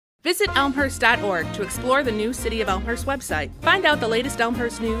Visit elmhurst.org to explore the new City of Elmhurst website. Find out the latest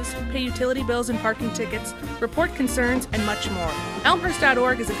Elmhurst news, pay utility bills and parking tickets, report concerns, and much more.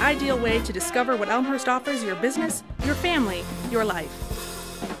 Elmhurst.org is an ideal way to discover what Elmhurst offers your business, your family, your life.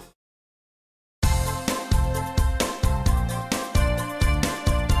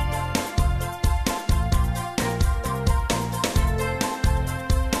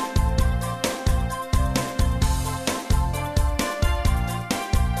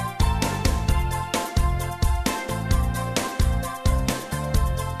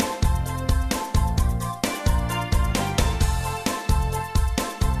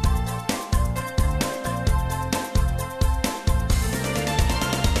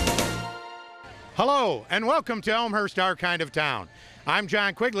 Hello and welcome to Elmhurst, our kind of town. I'm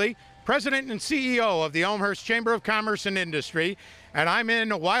John Quigley, President and CEO of the Elmhurst Chamber of Commerce and Industry, and I'm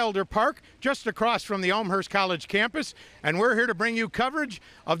in Wilder Park, just across from the Elmhurst College campus, and we're here to bring you coverage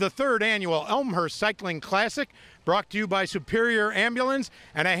of the 3rd annual Elmhurst Cycling Classic, brought to you by Superior Ambulance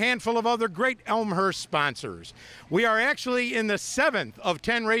and a handful of other great Elmhurst sponsors. We are actually in the 7th of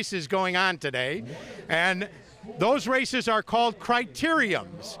 10 races going on today, and those races are called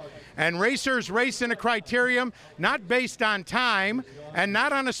criteriums. And racers race in a criterium not based on time and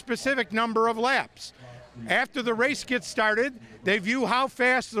not on a specific number of laps. After the race gets started, they view how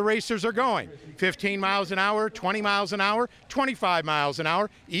fast the racers are going. 15 miles an hour, 20 miles an hour, 25 miles an hour,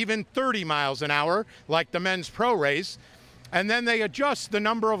 even 30 miles an hour, like the men's pro race. And then they adjust the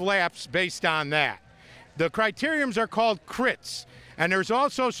number of laps based on that. The criteriums are called crits. And there's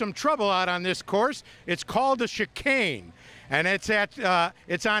also some trouble out on this course. It's called a chicane. And it's on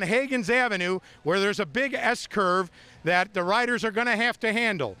Hagens Avenue, where there's a big S-curve that the riders are going to have to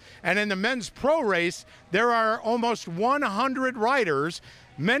handle. And in the men's pro race, there are almost 100 riders,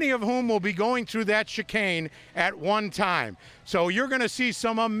 many of whom will be going through that chicane at one time. So you're going to see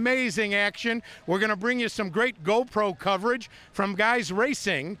some amazing action. We're going to bring you some great GoPro coverage from guys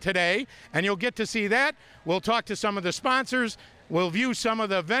racing today, and you'll get to see that. We'll talk to some of the sponsors, we'll view some of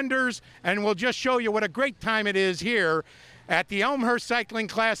the vendors, and we'll just show you what a great time it is here at the Elmhurst Cycling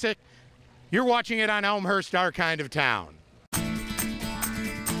Classic. You're watching it on Elmhurst, our kind of town.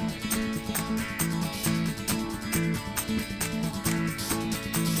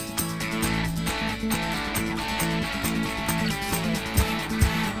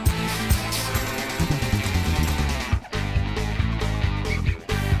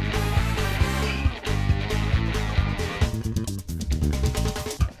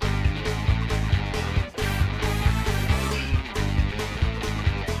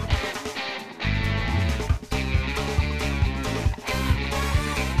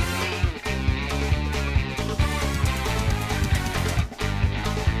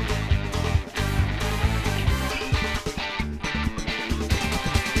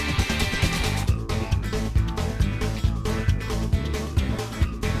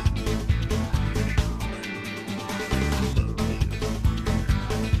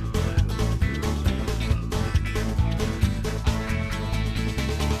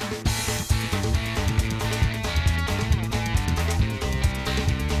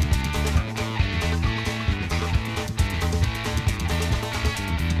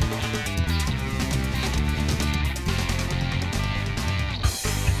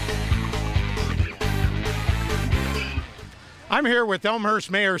 I'm here with Elmhurst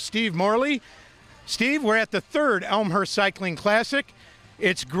Mayor Steve Morley. Steve, we're at the 3rd Elmhurst Cycling Classic.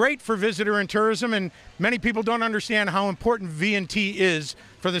 It's great for visitor and tourism, and many people don't understand how important V&T is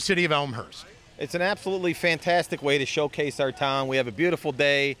for the city of Elmhurst. It's an absolutely fantastic way to showcase our town. We have a beautiful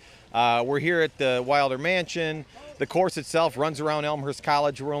day. We're here at the Wilder Mansion. The course itself runs around Elmhurst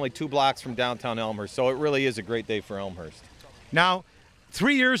College. We're only 2 blocks from downtown Elmhurst, so it really is a great day for Elmhurst. Now,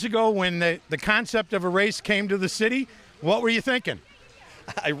 3 years ago when the concept of a race came to the city, what were you thinking?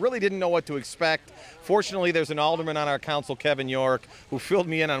 I really didn't know what to expect. Fortunately, there's an alderman on our council, Kevin York, who filled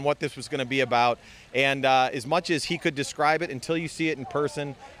me in on what this was going to be about. And as much as he could describe it, until you see it in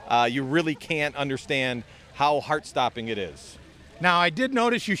person, you really can't understand how heart-stopping it is. Now, I did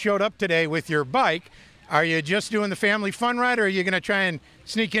notice you showed up today with your bike. Are you just doing the family fun ride, or are you going to try and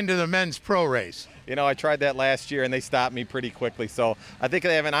sneak into the men's pro race? You know, I tried that last year, and they stopped me pretty quickly. So I think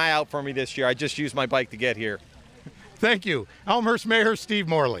they have an eye out for me this year. I just used my bike to get here. Thank you. Elmhurst Mayor Steve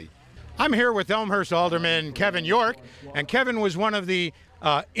Morley. I'm here with Elmhurst Alderman Kevin York, and Kevin was one of the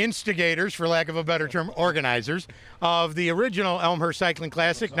instigators, for lack of a better term, organizers, of the original Elmhurst Cycling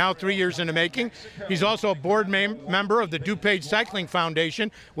Classic, now 3 years in the making. He's also a board member of the DuPage Cycling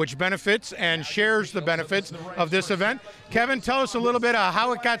Foundation, which benefits and shares the benefits of this event. Kevin, tell us a little bit of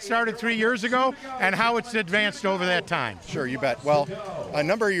how it got started 3 years ago and how it's advanced over that time. Sure, you bet. Well, a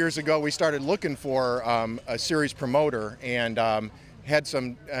number of years ago, we started looking for a series promoter and had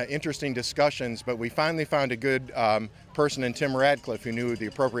some interesting discussions, but we finally found a good person in Tim Radcliffe who knew the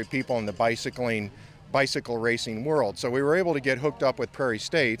appropriate people in the bicycle racing world. So we were able to get hooked up with Prairie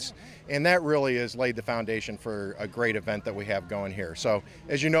States, and that really has laid the foundation for a great event that we have going here. So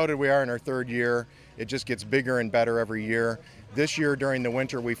as you noted, we are in our 3rd year. It just gets bigger and better every year. This year during the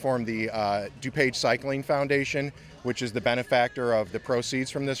winter, we formed the DuPage Cycling Foundation, which is the benefactor of the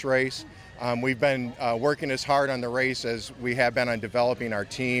proceeds from this race. We've been working as hard on the race as we have been on developing our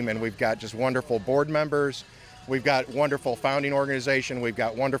team, and we've got just wonderful board members. We've got wonderful founding organization. We've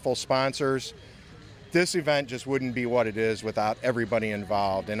got wonderful sponsors. This event just wouldn't be what it is without everybody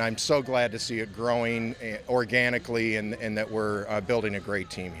involved, and I'm so glad to see it growing organically and that we're building a great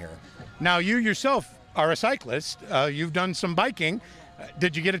team here. Now, you yourself are a cyclist. You've done some biking.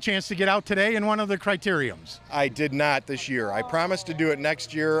 Did you get a chance to get out today in one of the criteriums? I did not this year. I promised to do it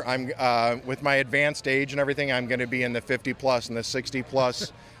next year. I'm with my advanced age and everything, I'm going to be in the 50 plus and the 60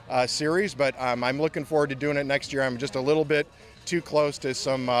 plus series, but I'm looking forward to doing it next year. I'm just a little bit too close to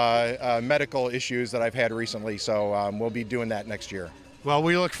some medical issues that I've had recently, so we'll be doing that next year. Well,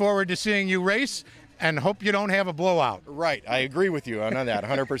 we look forward to seeing you race and hope you don't have a blowout. Right, I agree with you on that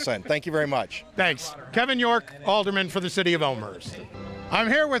 100%. Thank you very much. Thanks. Kevin York, Alderman for the City of Elmhurst. I'm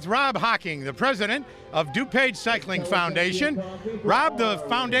here with Rob Hocking, the president of DuPage Cycling Foundation. Rob, the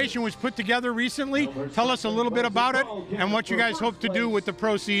foundation was put together recently. Tell us a little bit about it and what you guys hope to do with the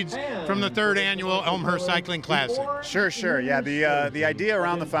proceeds from the 3rd annual Elmhurst Cycling Classic. Sure. Yeah, the idea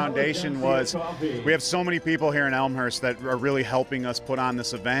around the foundation was we have so many people here in Elmhurst that are really helping us put on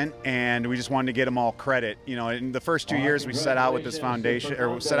this event, and we just wanted to get them all credit. You know, in the first 2 years we set out with this foundation,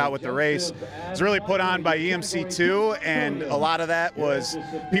 or set out with the race, it was really put on by EMC2, and a lot of that was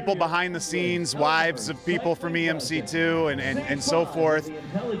people behind the scenes, wives of people from EMC2 and so forth,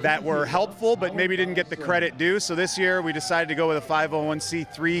 that were helpful but maybe didn't get the credit due. So this year we decided to go with a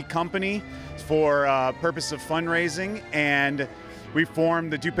 501c3 company for purpose of fundraising, and we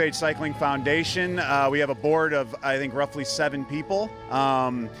formed the DuPage Cycling Foundation. We have a board of, I think, roughly 7 people.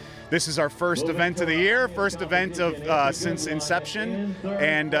 This is our first event of the year, first event of since inception,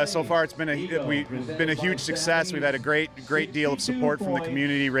 and so far it's been a huge success. We've had a great deal of support from the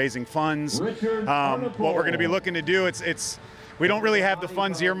community, raising funds. What we're going to be looking to do, we don't really have the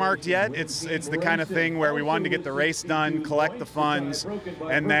funds earmarked yet. It's the kind of thing where we wanted to get the race done, collect the funds,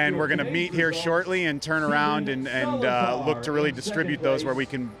 and then we're going to meet here shortly and turn around and look to really distribute those where we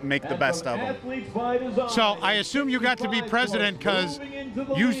can make the best of them. So I assume you got to be president because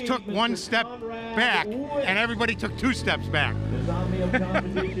you took 1 step back and everybody took 2 steps back.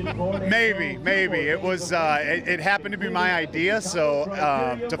 Maybe. It was. It happened to be my idea, so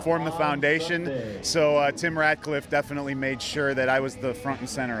to form the foundation. So Tim Radcliffe definitely made sure that I was the front and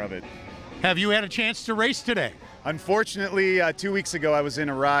center of it. Have you had a chance to race today? Unfortunately, 2 weeks ago I was in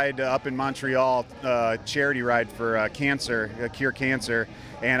a ride up in Montreal, charity ride for Cure Cancer,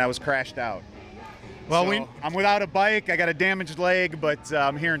 and I was crashed out. Well, so I'm without a bike. I got a damaged leg, but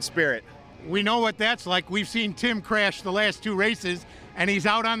I'm here in spirit. We know what that's like. We've seen Tim crash the last 2 races, and he's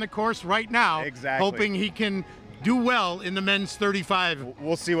out on the course right now, exactly, hoping he can do well in the men's 35.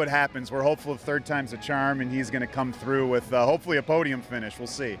 We'll see what happens. We're hopeful 3rd time's a charm, and he's going to come through with hopefully a podium finish. We'll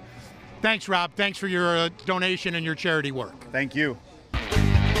see. Thanks, Rob. Thanks for your donation and your charity work. Thank you.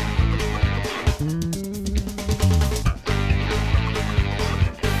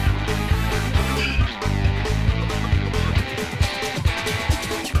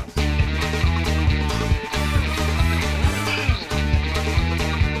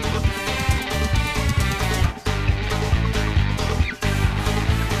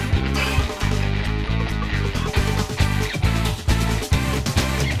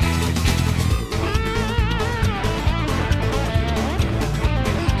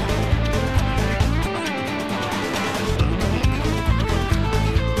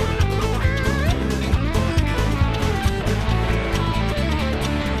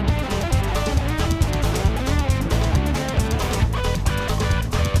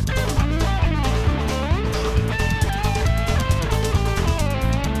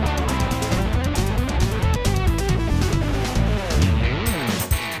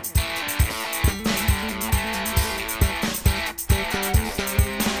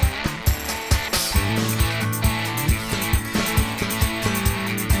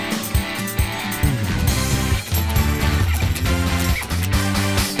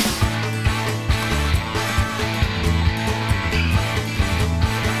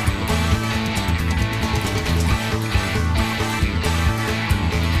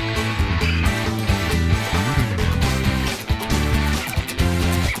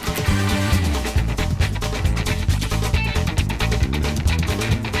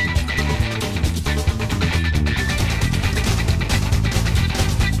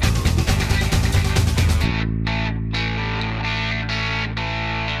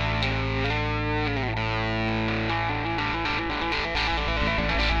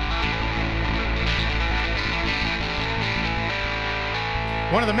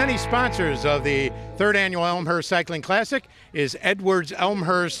 One of the many sponsors of the third annual Elmhurst Cycling Classic is Edwards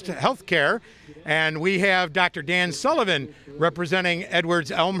Elmhurst Healthcare, and we have Dr. Dan Sullivan representing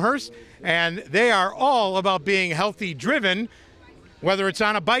Edwards Elmhurst, and they are all about being healthy driven, whether it's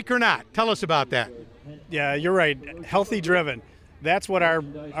on a bike or not. Tell us about that. Yeah, you're right. Healthy driven. That's what our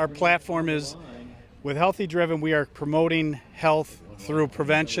platform is. With Healthy Driven, we are promoting health through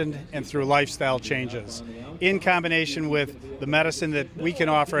prevention and through lifestyle changes, in combination with the medicine that we can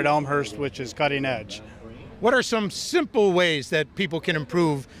offer at Elmhurst, which is cutting edge. What are some simple ways that people can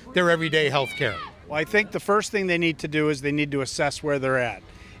improve their everyday health care? Well, I think the first thing they need to do is they need to assess where they're at.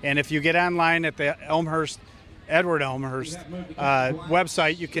 And if you get online at the Edward Elmhurst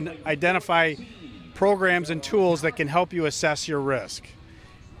website, you can identify programs and tools that can help you assess your risk.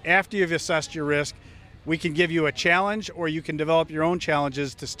 After you've assessed your risk, we can give you a challenge, or you can develop your own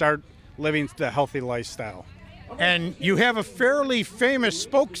challenges to start living the healthy lifestyle. And you have a fairly famous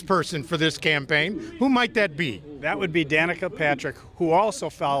spokesperson for this campaign. Who might that be? That would be Danica Patrick, who also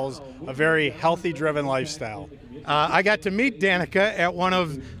follows a very healthy driven lifestyle. I got to meet Danica at one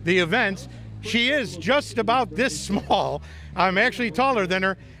of the events. She is just about this small. I'm actually taller than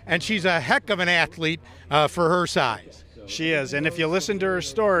her, and she's a heck of an athlete for her size. She is, and if you listen to her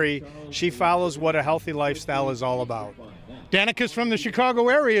story, she follows what a healthy lifestyle is all about. Danica's from the Chicago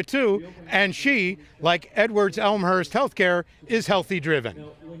area too, and she, like Edwards Elmhurst Healthcare, is healthy driven.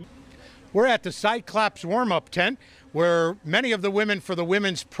 We're at the Cyclops warm-up tent, where many of the women for the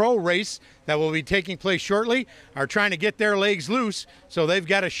women's pro race that will be taking place shortly are trying to get their legs loose so they've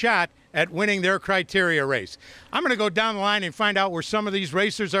got a shot at winning their criteria race. I'm going to go down the line and find out where some of these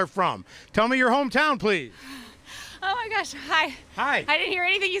racers are from. Tell me your hometown, please. Oh my gosh, hi. Hi. I didn't hear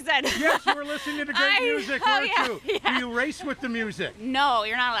anything you said. Yes, you were listening to the great music, weren't you? Yeah. Do you race with the music? No,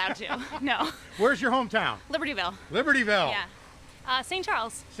 you're not allowed to. No. Where's your hometown? Libertyville. Libertyville. Yeah. St.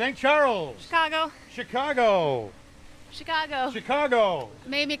 Charles. St. Charles. Chicago. Chicago. Chicago. Chicago.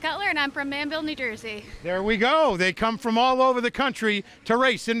 Mamie Cutler, and I'm from Manville, New Jersey. There we go. They come from all over the country to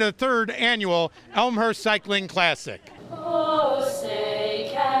race in the third annual Elmhurst Cycling Classic. Oh, say,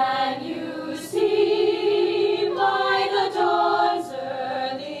 can you see by the dawn's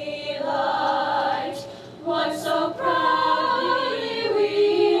early light what so proudly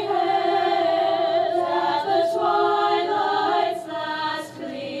we hailed at the twilight's last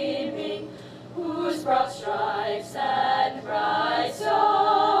gleaming, whose broad stripes and bright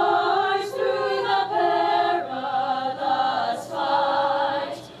stars through the perilous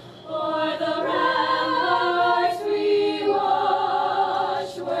fight o'er the ramparts we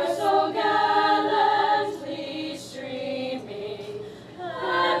watched were so gallantly streaming,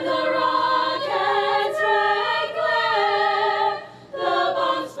 and the rocket's red glare, the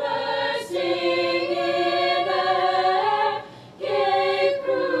bombs bursting in air, gave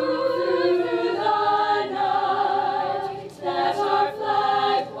proof through the night that our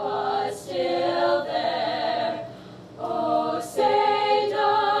flag was still there. Oh, say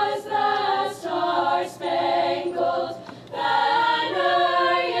does that star-spangled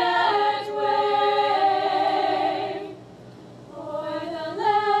banner yet wave o'er the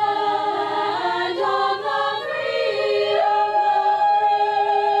land of the free,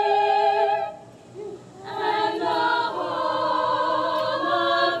 and the home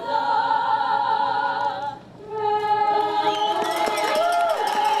of the brave.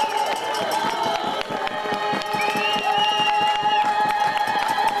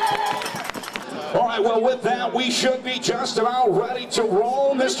 All right, well, with that, we should be just about ready to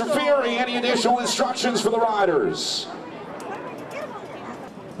roll. Mr. Fury, any additional instructions for the riders?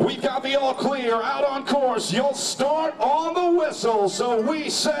 We've got the all clear, out on course. You'll start on the whistle, so we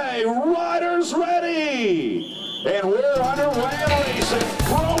say, riders ready! And we're underway racing.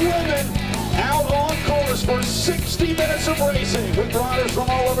 Pro women out on course for 60 minutes of racing with riders from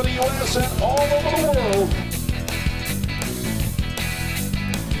all over the U.S. and all over the world.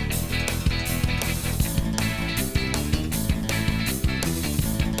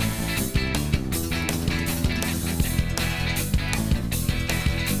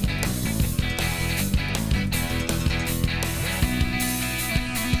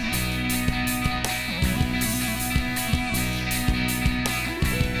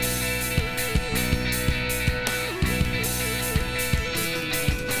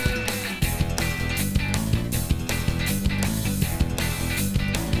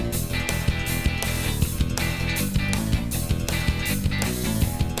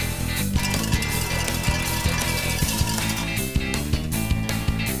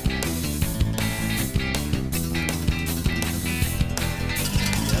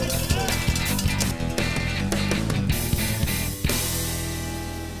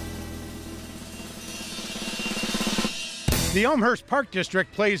 The Elmhurst Park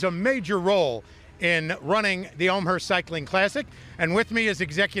District plays a major role in running the Elmhurst Cycling Classic, and with me is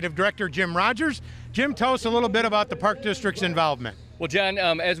Executive Director Jim Rogers. Jim, tell us a little bit about the Park District's involvement. Well, John,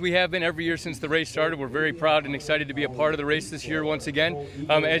 as we have been every year since the race started, we're very proud and excited to be a part of the race this year once again.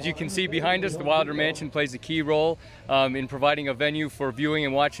 As you can see behind us, the Wilder Mansion plays a key role in providing a venue for viewing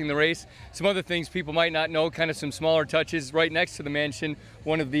and watching the race. Some other things people might not know, kind of some smaller touches. Right next to the mansion,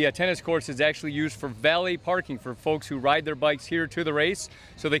 one of the tennis courts is actually used for valet parking for folks who ride their bikes here to the race,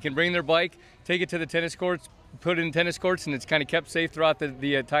 so they can bring their bike, take it to the tennis courts, put it in tennis courts, and it's kind of kept safe throughout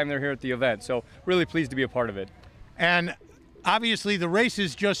the time they're here at the event. So really pleased to be a part of it. And obviously, the race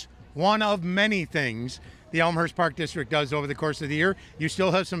is just one of many things the Elmhurst Park District does over the course of the year. You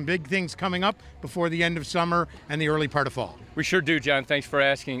still have some big things coming up before the end of summer and the early part of fall. We sure do, John. Thanks for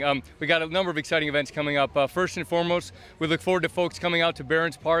asking. We got a number of exciting events coming up. First and foremost, we look forward to folks coming out to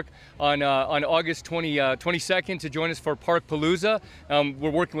Barron's Park on August 22nd to join us for Park Palooza. We're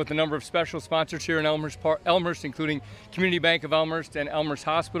working with a number of special sponsors here in Elmhurst, including Community Bank of Elmhurst and Elmhurst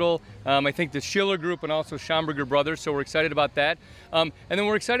Hospital. I think the Schiller Group and also Schomburger Brothers, so we're excited about that. And then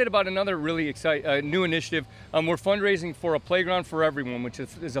we're excited about another really new initiative. We're fundraising for a playground for everyone, which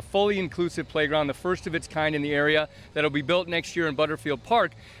is a fully inclusive playground, the first of its kind in the area, that'll be built next year in Butterfield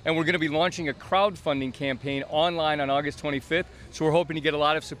Park. And we're going to be launching a crowdfunding campaign online on August 25th. So we're hoping to get a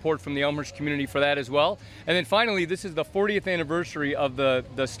lot of support from the Elmhurst community for that as well. And then finally, this is the 40th anniversary of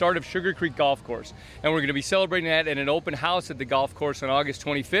the start of Sugar Creek Golf Course. And we're going to be celebrating that at an open house at the golf course on August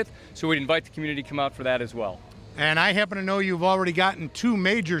 25th. So we'd invite the community to come out for that as well. And I happen to know you've already gotten two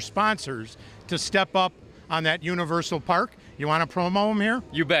major sponsors to step up on that Universal Park. You want to promo them here?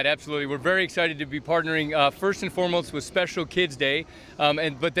 You bet, absolutely. We're very excited to be partnering first and foremost with Special Kids Day,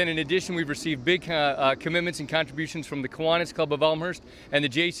 but then in addition we've received big commitments and contributions from the Kiwanis Club of Elmhurst and the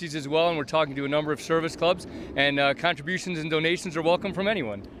Jaycees as well, and we're talking to a number of service clubs, and contributions and donations are welcome from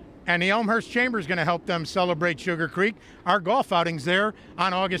anyone. And the Elmhurst Chamber is going to help them celebrate Sugar Creek. Our golf outing's there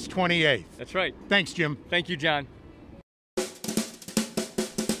on August 28th. That's right. Thanks, Jim. Thank you, John.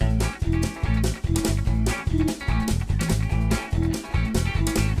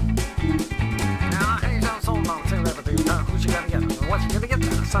 What you gonna get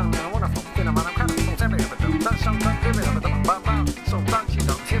that song and a wonderful bit of my kind of so every bit of that song that give it a bit of a so don't you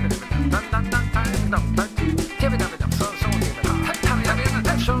don't give it a bit of don't give it a bit of so give it a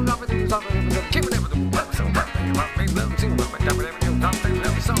that show up with these other give it a bit of so let me love to whatever you don't think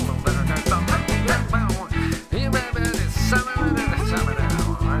let me solo better than some you baby it's summer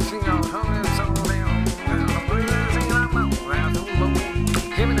I see no home so down sing I'm out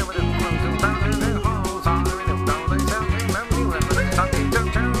give it a bit of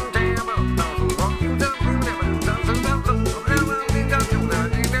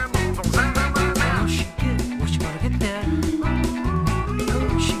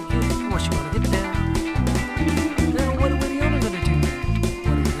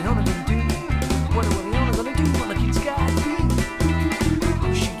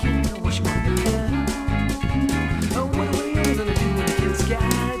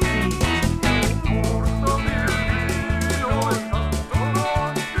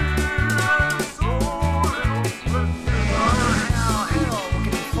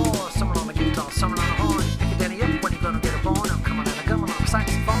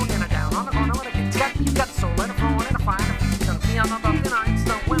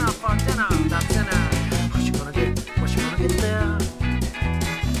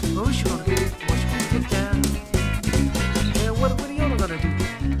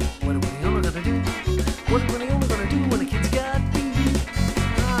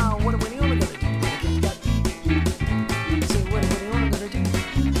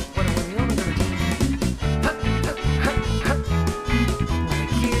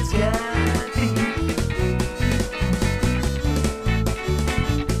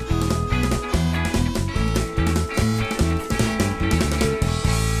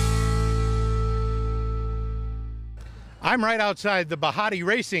I'm right outside the Bahati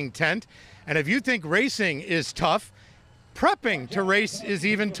Racing tent, and if you think racing is tough, prepping to race is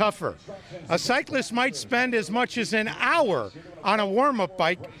even tougher. A cyclist might spend as much as an hour on a warm-up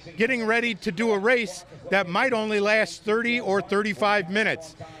bike getting ready to do a race that might only last 30 or 35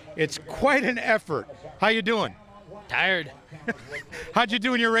 minutes. It's quite an effort. How you doing? Tired. How'd you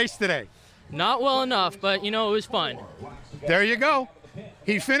do in your race today? Not well enough, but you know, it was fun. There you go.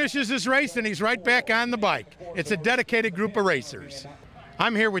 He finishes his race and he's right back on the bike. It's a dedicated group of racers.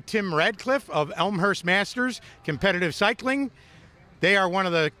 I'm here with Tim Radcliffe of Elmhurst Masters Competitive Cycling. They are one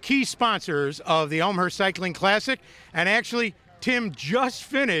of the key sponsors of the Elmhurst Cycling Classic. And actually, Tim just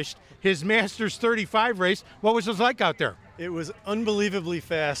finished his Masters 35 race. What was it like out there? It was unbelievably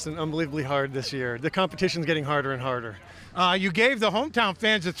fast and unbelievably hard this year. The competition's getting harder and harder. You gave the hometown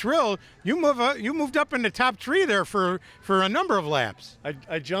fans a thrill. You moved up in the top 3 there for a number of laps.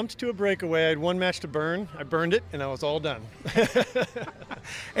 I jumped to a breakaway. I had one match to burn. I burned it, and I was all done.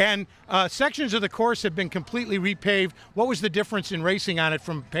 And sections of the course have been completely repaved. What was the difference in racing on it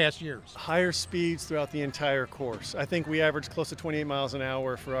from past years? Higher speeds throughout the entire course. I think we averaged close to 28 miles an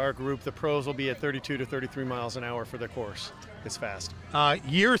hour for our group. The pros will be at 32 to 33 miles an hour for their course. It's fast.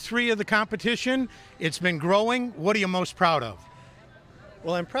 Year 3 of the competition, it's been growing. What are you most proud of?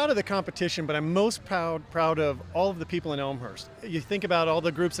 Well, I'm proud of the competition, but I'm most proud of all of the people in Elmhurst. You think about all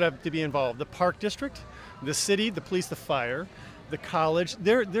the groups that have to be involved. The Park District, the city, the police, the fire, the college.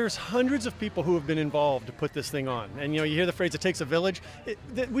 There's hundreds of people who have been involved to put this thing on. And you hear the phrase, it takes a village.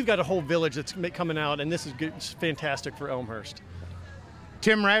 We've got a whole village that's coming out, and this is good. It's fantastic for Elmhurst.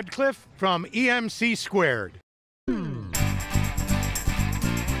 Tim Radcliffe from EMC Squared.